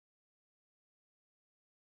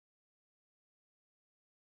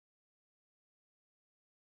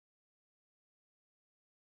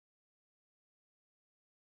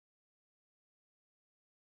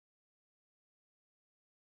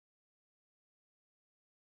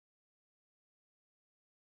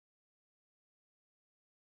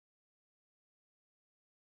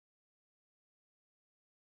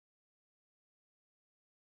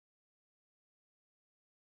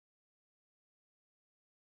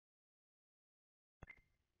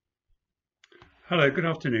Hello, good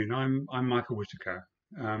afternoon. I'm Michael Whitaker.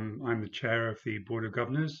 I'm the chair of the Board of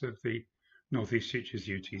Governors of the North East Futures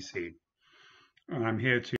UTC, and I'm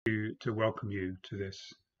here to welcome you to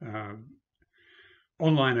this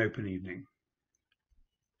online open evening.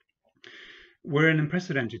 We're in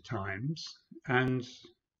unprecedented times, and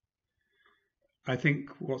I think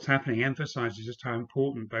what's happening emphasizes just how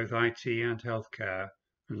important both IT and healthcare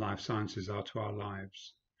and life sciences are to our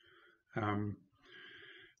lives.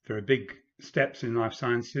 There are big steps in life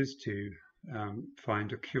sciences to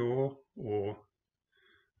find a cure or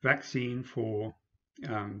vaccine for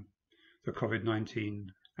the COVID-19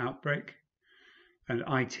 outbreak. And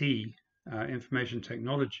IT, information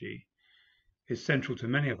technology, is central to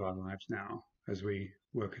many of our lives now as we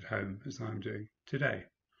work at home, as I'm doing today.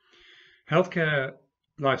 Healthcare,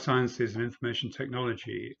 life sciences, and information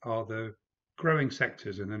technology are the growing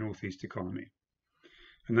sectors in the Northeast economy.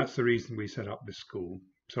 And that's the reason we set up this school.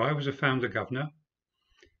 So I was a founder governor.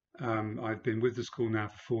 I've been with the school now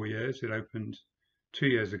for 4 years. It opened 2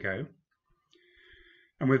 years ago.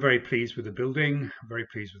 And we're very pleased with the building, very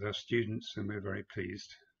pleased with our students, and we're very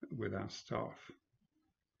pleased with our staff.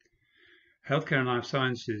 Healthcare and life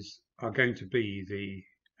sciences are going to be the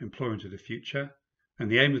employment of the future. And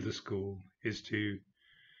the aim of the school is to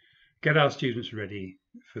get our students ready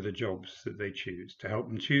for the jobs that they choose, to help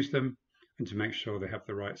them choose them and to make sure they have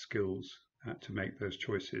the right skills to make those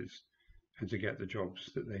choices and to get the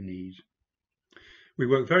jobs that they need. We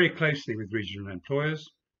work very closely with regional employers.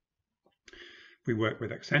 We work with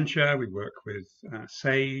Accenture, we work with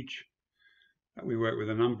Sage, we work with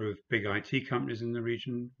a number of big IT companies in the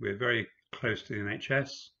region. We're very close to the NHS.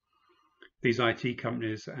 These IT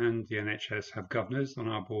companies and the NHS have governors on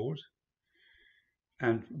our board.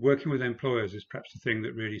 And working with employers is perhaps the thing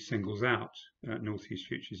that really singles out North East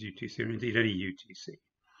Futures UTC, or indeed any UTC,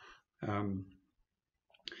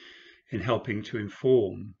 in helping to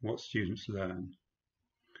inform what students learn.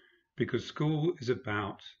 Because school is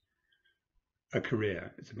about a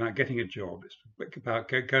career, it's about getting a job, it's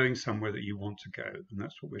about going somewhere that you want to go, and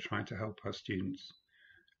that's what we're trying to help our students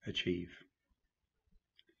achieve.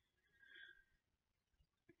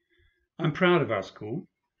 I'm proud of our school.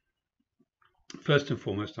 First and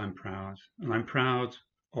foremost, I'm proud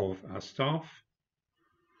of our staff,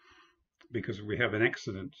 because we have an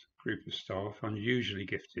excellent group of staff, unusually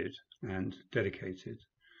gifted and dedicated.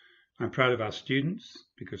 I'm proud of our students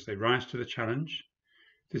because they rise to the challenge.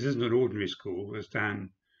 This isn't an ordinary school, as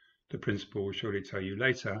Dan, the principal, will surely tell you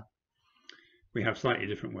later. We have slightly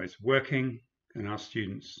different ways of working, and our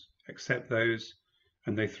students accept those,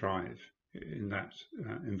 and they thrive in that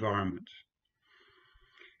environment.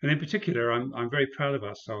 And in particular, I'm very proud of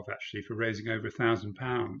our staff actually for raising over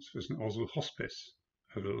 £1,000 for St Oswald Hospice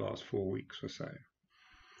over the last 4 weeks or so.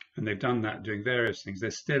 And they've done that doing various things. They're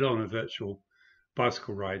still on a virtual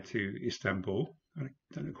bicycle ride to Istanbul. I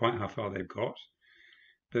don't know quite how far they've got.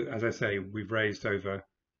 But as I say, we've raised over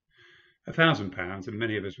 £1,000, and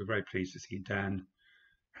many of us were very pleased to see Dan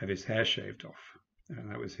have his hair shaved off.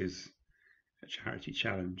 That was his charity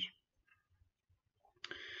challenge.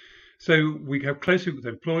 So we have closely with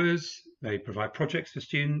employers. They provide projects for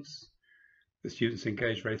students. The students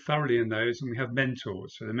engage very thoroughly in those, and we have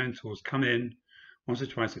mentors. So the mentors come in once or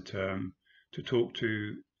twice a term to talk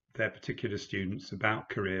to their particular students about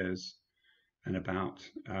careers and about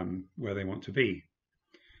where they want to be.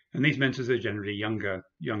 And these mentors are generally younger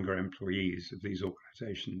employees of these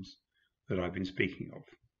organizations that I've been speaking of.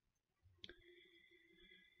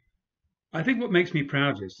 I think what makes me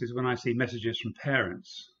proudest is when I see messages from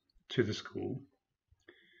parents to the school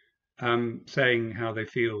saying how they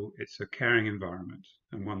feel it's a caring environment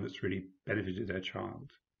and one that's really benefited their child.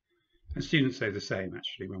 And students say the same,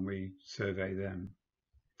 actually, when we survey them.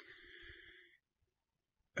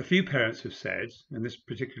 A few parents have said, and this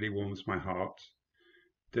particularly warms my heart,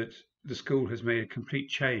 that the school has made a complete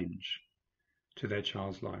change to their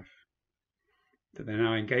child's life. That they're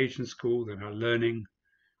now engaged in school, they're now learning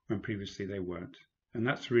when previously they weren't. And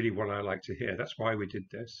that's really what I like to hear. That's why we did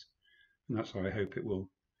this. And that's why I hope it will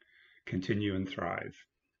continue and thrive.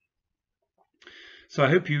 So I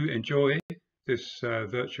hope you enjoy this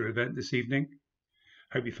virtual event this evening.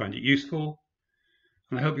 I hope you find it useful.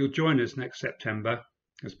 And I hope you'll join us next September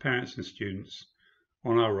as parents and students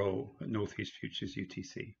on our role at North East Futures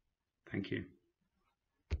UTC. Thank you.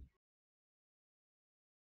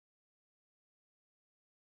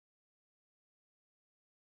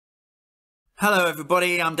 Hello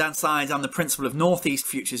everybody, I'm Dan Sides, I'm the principal of North East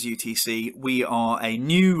Futures UTC. We are a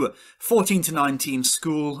new 14 to 19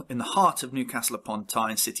 school in the heart of Newcastle upon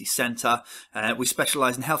Tyne city centre. We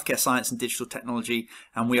specialise in healthcare science and digital technology,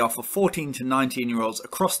 and we offer 14 to 19 year olds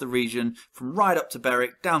across the region, from right up to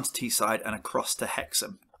Berwick, down to Teesside and across to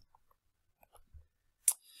Hexham.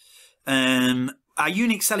 Our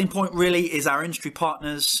unique selling point really is our industry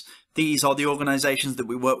partners. These are the organisations that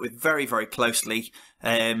we work with very, very closely.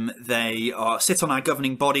 They sit on our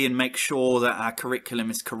governing body and make sure that our curriculum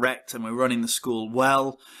is correct and we're running the school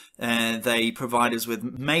well. They provide us with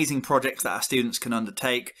amazing projects that our students can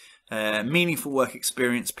undertake, meaningful work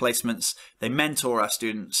experience placements. They mentor our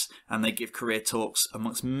students and they give career talks,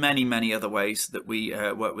 amongst many, many other ways that we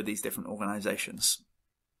work with these different organisations.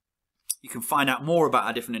 You can find out more about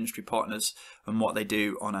our different industry partners and what they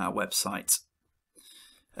do on our website.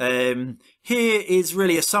 Here is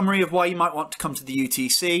really a summary of why you might want to come to the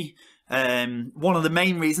UTC. One of the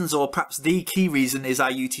main reasons, or perhaps the key reason, is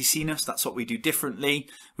our UTC-ness. That's what we do differently.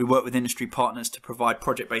 We work with industry partners to provide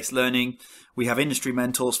project-based learning. We have industry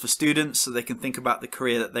mentors for students so they can think about the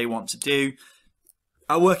career that they want to do.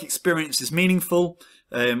 Our work experience is meaningful.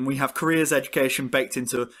 We have careers education baked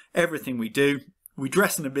into everything we do. We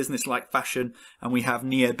dress in a business-like fashion, and we have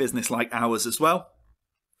near business-like hours as well.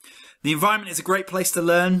 The environment is a great place to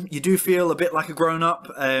learn. You do feel a bit like a grown-up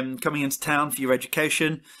coming into town for your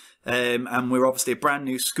education. And we're obviously a brand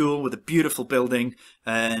new school with a beautiful building,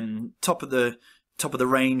 top of the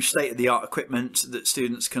range, state-of-the-art equipment that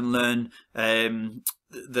students can learn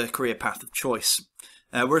the career path of choice.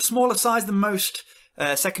 We're a smaller size than most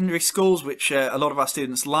secondary schools, which a lot of our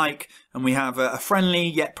students like, and we have a friendly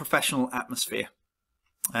yet professional atmosphere.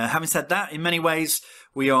 Having said that, in many ways,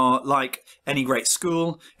 we are like any great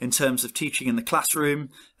school in terms of teaching in the classroom,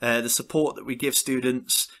 the support that we give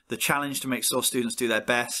students, the challenge to make sure students do their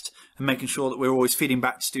best, and making sure that we're always feeding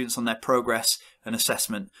back to students on their progress and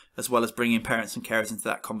assessment, as well as bringing parents and carers into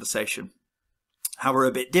that conversation. How we're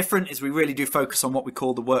a bit different is we really do focus on what we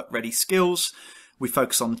call the work-ready skills. We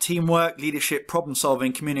focus on teamwork, leadership, problem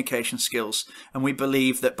solving, communication skills, and we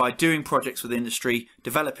believe that by doing projects with industry,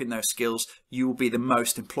 developing those skills, you will be the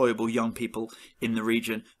most employable young people in the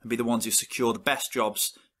region and be the ones who secure the best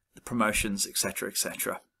jobs, the promotions, etc.,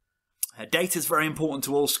 etc. Data is very important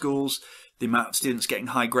to all schools, the amount of students getting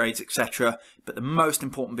high grades, etc. But the most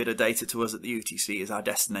important bit of data to us at the UTC is our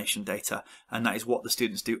destination data, and that is what the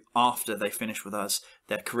students do after they finish with us,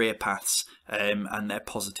 their career paths and their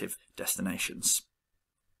positive destinations.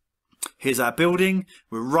 Here's our building.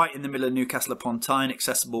 We're right in the middle of Newcastle upon Tyne,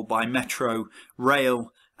 accessible by metro,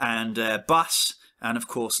 rail and bus, and of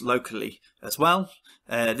course locally as well.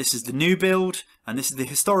 This is the new build, and this is the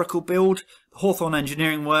historical build. The Hawthorne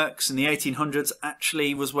Engineering Works in the 1800s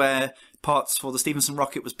actually was where parts for the Stephenson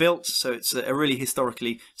rocket was built, so it's a really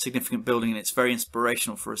historically significant building, and it's very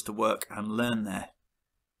inspirational for us to work and learn there.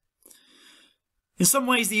 In some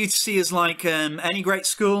ways, the UTC is like any great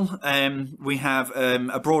school. We have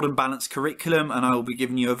a broad and balanced curriculum, and I will be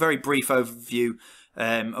giving you a very brief overview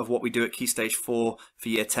of what we do at Key Stage 4 for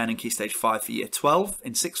Year 10 and Key Stage 5 for Year 12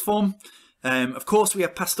 in sixth form. Of course, we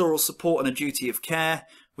have pastoral support and a duty of care.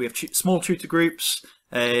 We have small tutor groups.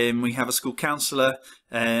 We have a school counsellor,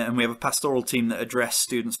 and we have a pastoral team that address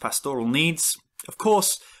students' pastoral needs. Of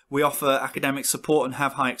course, we offer academic support and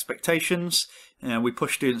have high expectations. We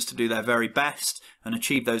push students to do their very best and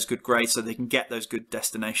achieve those good grades so they can get those good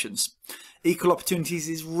destinations. Equal opportunities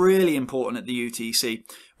is really important at the UTC.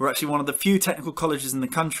 We're actually one of the few technical colleges in the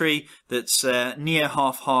country that's near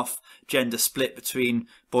half-half gender split between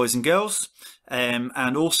boys and girls. And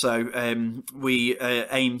also we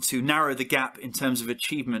aim to narrow the gap in terms of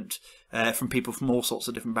achievement from people from all sorts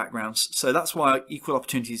of different backgrounds. So that's why equal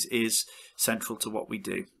opportunities is central to what we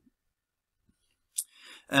do.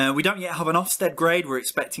 We don't yet have an Ofsted grade. We're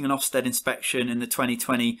expecting an Ofsted inspection in the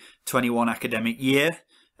 2020-21 academic year.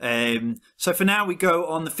 So for now, we go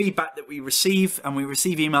on the feedback that we receive, and we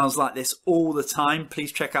receive emails like this all the time.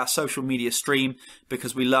 Please check our social media stream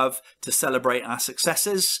because we love to celebrate our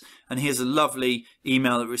successes. And here's a lovely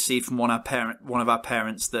email that we received from one of our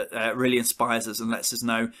parents that really inspires us and lets us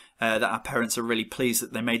know that our parents are really pleased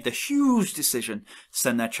that they made the huge decision to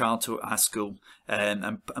send their child to our school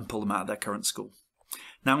and pull them out of their current school.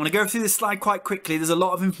 Now I'm going to go through this slide quite quickly. There's a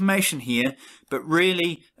lot of information here, but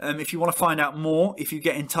really if you want to find out more, if you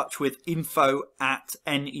get in touch with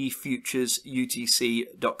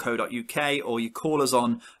info@nefuturesutc.co.uk or you call us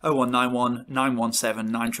on 0191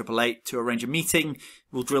 917 9888 to arrange a meeting,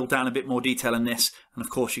 we'll drill down a bit more detail in this, and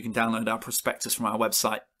of course you can download our prospectus from our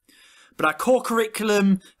website. But our core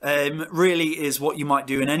curriculum really is what you might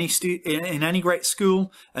do in any great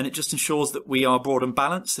school, and it just ensures that we are broad and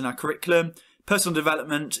balanced in our curriculum. Personal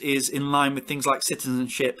development is in line with things like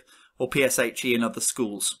citizenship or PSHE in other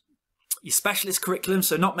schools. Your specialist curriculum,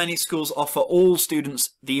 so not many schools offer all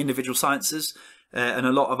students the individual sciences, and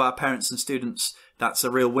a lot of our parents and students, that's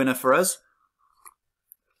a real winner for us.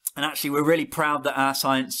 And actually, we're really proud that our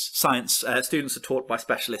science students are taught by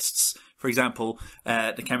specialists. For example,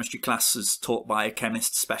 the chemistry class is taught by a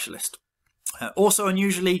chemist specialist. Also,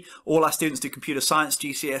 unusually, all our students do computer science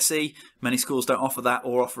GCSE. Many schools don't offer that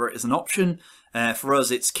or offer it as an option. For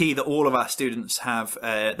us, it's key that all of our students have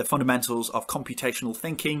the fundamentals of computational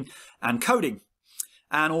thinking and coding.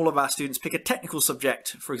 And all of our students pick a technical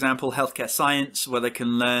subject, for example, healthcare science, where they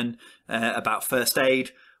can learn about first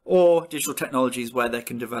aid, or digital technologies, where they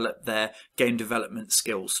can develop their game development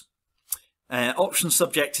skills. Option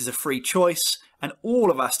subject is a free choice, and all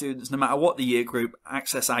of our students, no matter what the year group,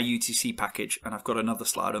 access our UTC package, and I've got another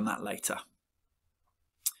slide on that later.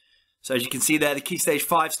 So as you can see there, the Key Stage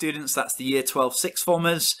 5 students, that's the Year 12 sixth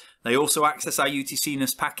formers, they also access our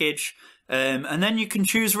UTC-ness package, and then you can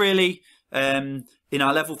choose really, in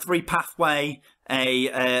our Level 3 pathway,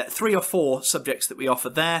 3 or 4 subjects that we offer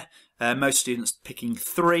there. Most students picking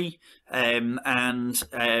 3, and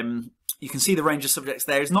you can see the range of subjects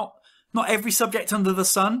there. It's not every subject under the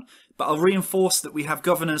sun, but I'll reinforce that we have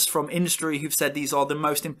governors from industry who've said these are the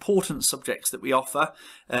most important subjects that we offer.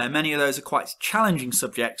 Many of those are quite challenging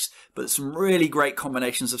subjects, but some really great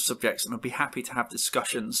combinations of subjects, and I'll be happy to have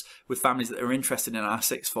discussions with families that are interested in our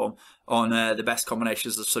sixth form on the best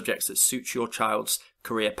combinations of subjects that suit your child's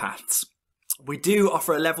career paths. We do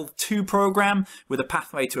offer a Level 2 program with a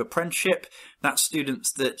pathway to apprenticeship. That's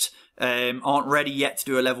students that aren't ready yet to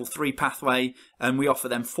do a Level 3 pathway, and we offer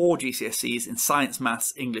them 4 GCSEs in science,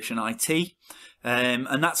 maths, English and IT.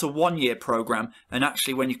 And that's a 1-year program, and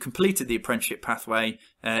actually when you've completed the apprenticeship pathway,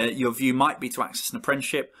 your view might be to access an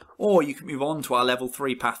apprenticeship, or you can move on to our Level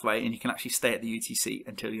 3 pathway and you can actually stay at the UTC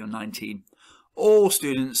until you're 19. All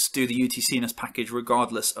students do the UTC-ness package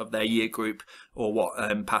regardless of their year group or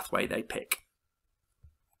what pathway they pick.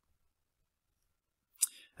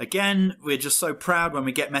 Again, we're just so proud when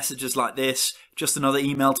we get messages like this. Just another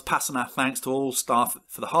email to pass on our thanks to all staff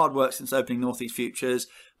for the hard work since opening North East Futures.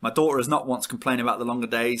 My daughter has not once complained about the longer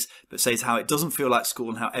days, but says how it doesn't feel like school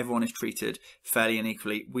and how everyone is treated fairly and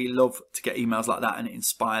equally. We love to get emails like that, and it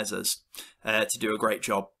inspires us to do a great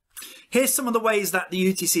job. Here's some of the ways that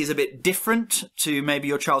the UTC is a bit different to maybe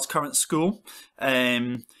your child's current school.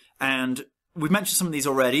 And we've mentioned some of these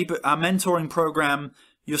already, but our mentoring program,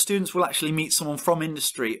 your students will actually meet someone from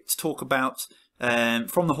industry to talk about,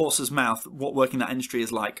 from the horse's mouth, what working in that industry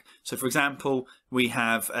is like. So, for example, we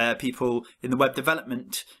have people in the web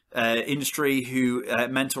development industry who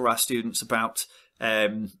mentor our students about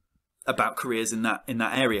careers in that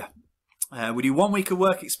area. We do 1 week of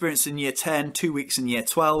work experience in Year 10, 2 weeks in Year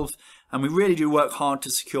 12, and we really do work hard to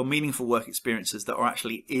secure meaningful work experiences that are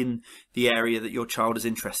actually in the area that your child is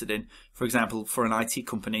interested in. For example, for an IT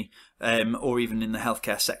company, or even in the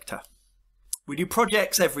healthcare sector. We do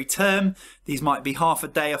projects every term. These might be half a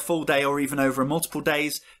day, a full day, or even over multiple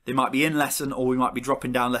days. They might be in lesson, or we might be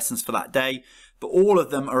dropping down lessons for that day. But all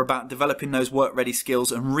of them are about developing those work-ready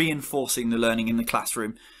skills and reinforcing the learning in the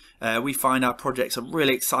classroom. We find our projects are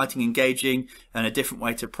really exciting, engaging, and a different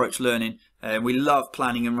way to approach learning. We love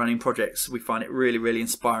planning and running projects. We find it really, really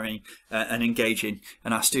inspiring and engaging,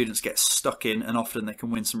 and our students get stuck in, and often they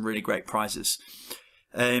can win some really great prizes.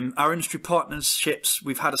 Our industry partnerships,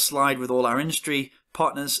 we've had a slide with all our industry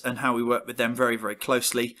partners and how we work with them very, very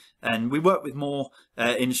closely, and we work with more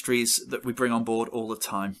industries that we bring on board all the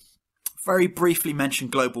time. Very briefly mention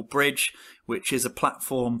Global Bridge, which is a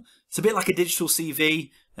platform. It's a bit like a digital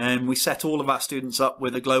CV, and we set all of our students up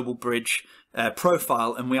with a Global Bridge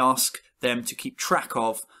profile, and we ask them to keep track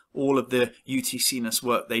of all of the UTC-ness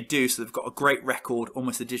work they do. So they've got a great record,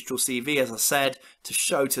 almost a digital CV, as I said, to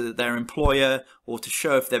show to their employer or to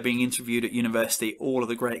show if they're being interviewed at university, all of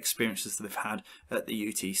the great experiences that they've had at the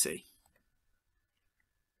UTC.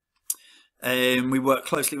 We work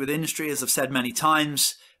closely with industry, as I've said many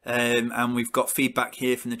times, and we've got feedback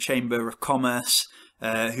here from the Chamber of Commerce,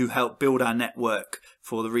 who help build our network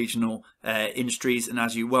for the regional industries. And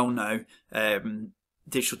as you well know,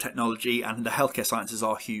 digital technology and the healthcare sciences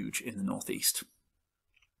are huge in the North East.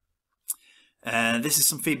 This is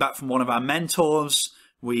some feedback from one of our mentors.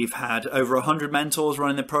 We've had over 100 mentors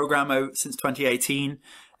running the program since 2018,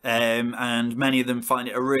 and many of them find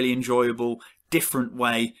it a really enjoyable, different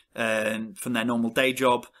way from their normal day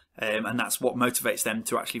job, and that's what motivates them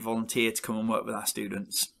to actually volunteer to come and work with our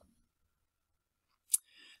students.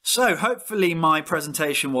 So hopefully my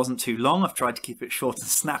presentation wasn't too long. I've tried to keep it short and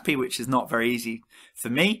snappy, which is not very easy for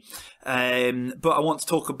me. But I want to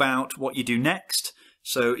talk about what you do next.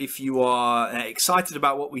 So if you are excited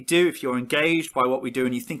about what we do, if you're engaged by what we do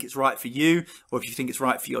and you think it's right for you, or if you think it's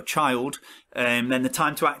right for your child, then the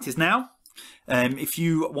time to act is now. If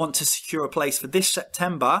you want to secure a place for this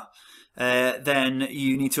September, then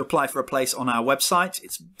you need to apply for a place on our website.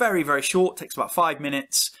 It's very, very short, takes about 5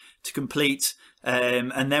 minutes to complete,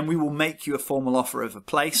 and then we will make you a formal offer of a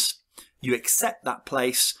place. You accept that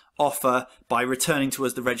place offer by returning to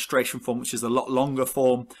us the registration form, which is a lot longer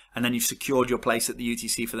form, and then you've secured your place at the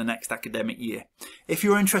UTC for the next academic year. If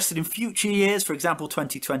you're interested in future years, for example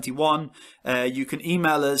 2021, you can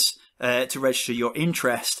email us to register your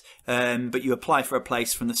interest, but you apply for a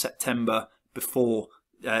place from the September before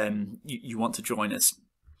you want to join us.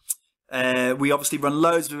 We obviously run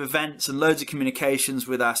loads of events and loads of communications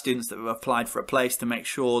with our students that have applied for a place to make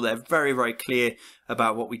sure they're very, very clear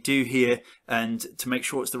about what we do here and to make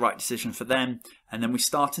sure it's the right decision for them. And then we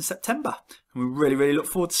start in September, and we really, really look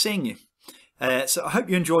forward to seeing you. So I hope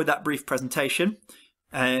you enjoyed that brief presentation.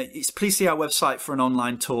 Please see our website for an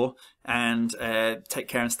online tour, and take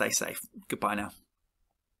care and stay safe. Goodbye now.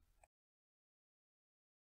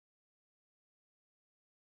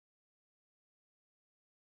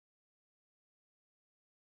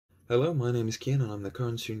 Hello, my name is Kian and I'm the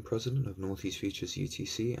current student president of Northeast Futures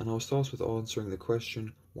UTC, and I'll start with answering the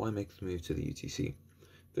question, why make the move to the UTC?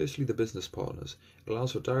 Firstly, the business partners. It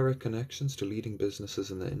allows for direct connections to leading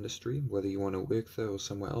businesses in the industry, whether you want to work there or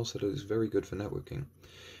somewhere else. It is very good for networking.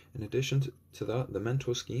 In addition to that, the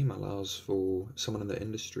mentor scheme allows for someone in the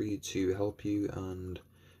industry to help you and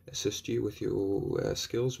assist you with your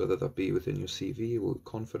skills, whether that be within your CV or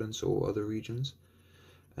confidence or other regions.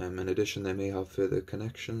 In addition, they may have further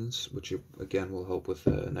connections, which again will help with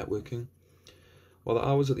networking. While the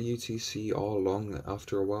hours at the UTC are long,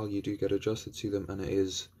 after a while you do get adjusted to them, and it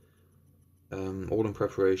is all in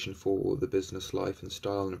preparation for the business life and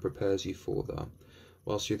style, and it prepares you for that.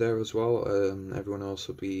 Whilst you're there as well, everyone else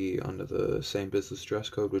will be under the same business dress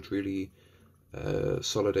code, which really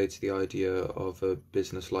solidates the idea of a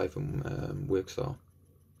business life and work style.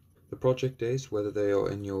 The project days, whether they are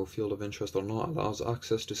in your field of interest or not, allows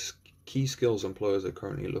access to key skills employers are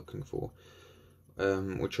currently looking for,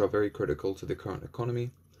 which are very critical to the current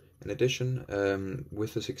economy. In addition,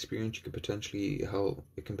 with this experience, it can potentially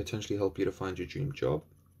help you to find your dream job.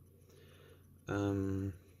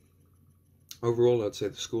 Overall, I'd say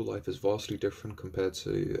the school life is vastly different compared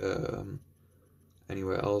to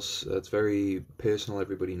anywhere else. It's very personal.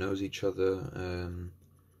 Everybody knows each other.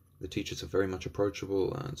 The teachers are very much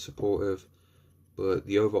approachable and supportive, but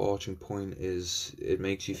the overarching point is it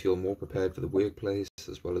makes you feel more prepared for the workplace,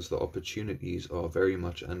 as well as the opportunities are very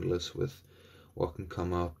much endless with what can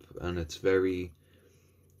come up, and it's very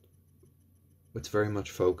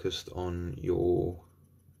much focused on your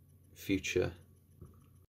future.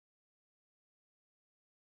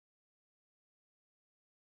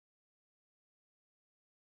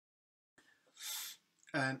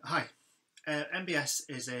 Hi. MBS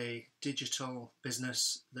is a digital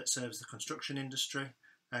business that serves the construction industry.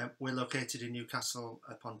 We're located in Newcastle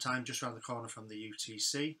upon Tyne, just around the corner from the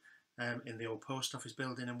UTC, in the old post office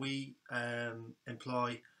building, and we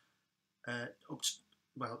employ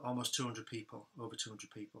almost 200 people, over 200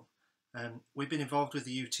 people. We've been involved with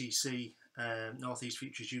the UTC, Northeast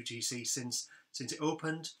Futures UTC, since it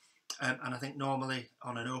opened, and I think normally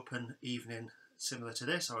on an open evening similar to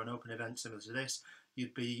this, or an open event similar to this,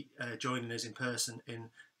 you'd be joining us in person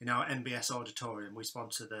in our MBS auditorium. We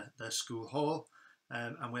sponsor the school hall,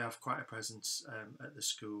 and we have quite a presence at the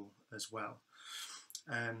school as well.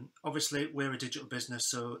 Obviously, we're a digital business,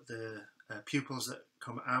 so the pupils that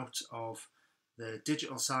come out of the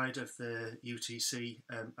digital side of the UTC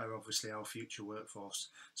are obviously our future workforce.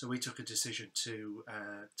 So we took a decision to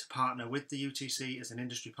partner with the UTC as an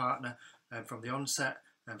industry partner from the onset,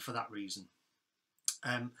 for that reason.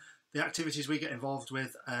 The activities we get involved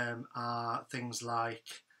with are things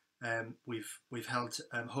like we've held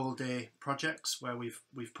whole day projects where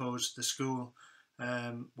we've posed the school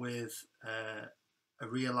with a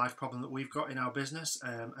real life problem that we've got in our business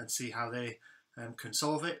and see how they can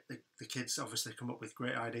solve it. The kids obviously come up with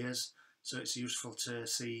great ideas, so it's useful to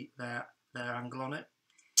see their angle on it.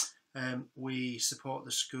 We support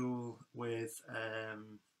the school with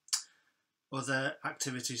other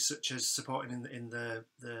activities, such as supporting in the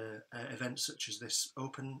events such as this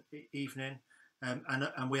open evening,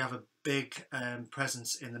 and we have a big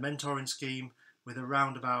presence in the mentoring scheme, with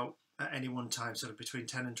around about at any one time sort of between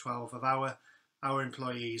 10 and 12 of our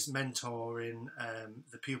employees mentoring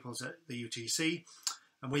the pupils at the UTC,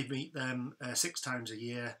 and we meet them 6 times a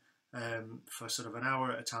year for sort of an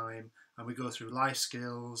hour at a time, and we go through life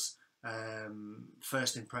skills,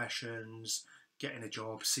 first impressions, getting a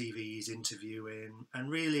job, CVs, interviewing, and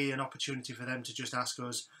really an opportunity for them to just ask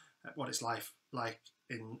us what it's like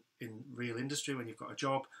in real industry when you've got a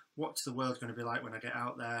job. What's the world going to be like when I get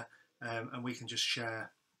out there? And we can just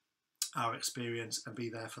share our experience and be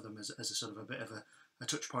there for them as a sort of a bit of a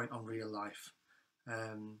touch point on real life.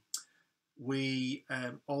 We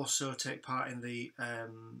also take part in the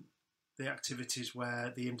activities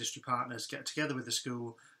where the industry partners get together with the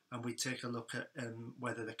school, and we take a look at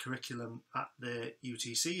whether the curriculum at the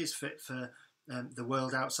UTC is fit for the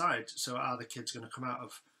world outside. So are the kids going to come out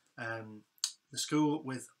of the school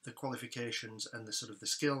with the qualifications and the sort of the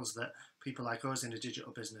skills that people like us in a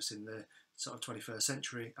digital business in the sort of 21st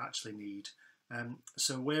century actually need?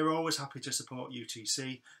 So we're always happy to support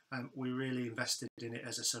UTC. We really invested in it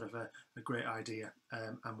as a sort of a great idea,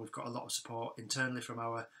 and we've got a lot of support internally from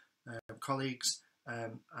our colleagues,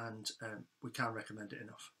 and we can't recommend it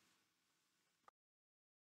enough.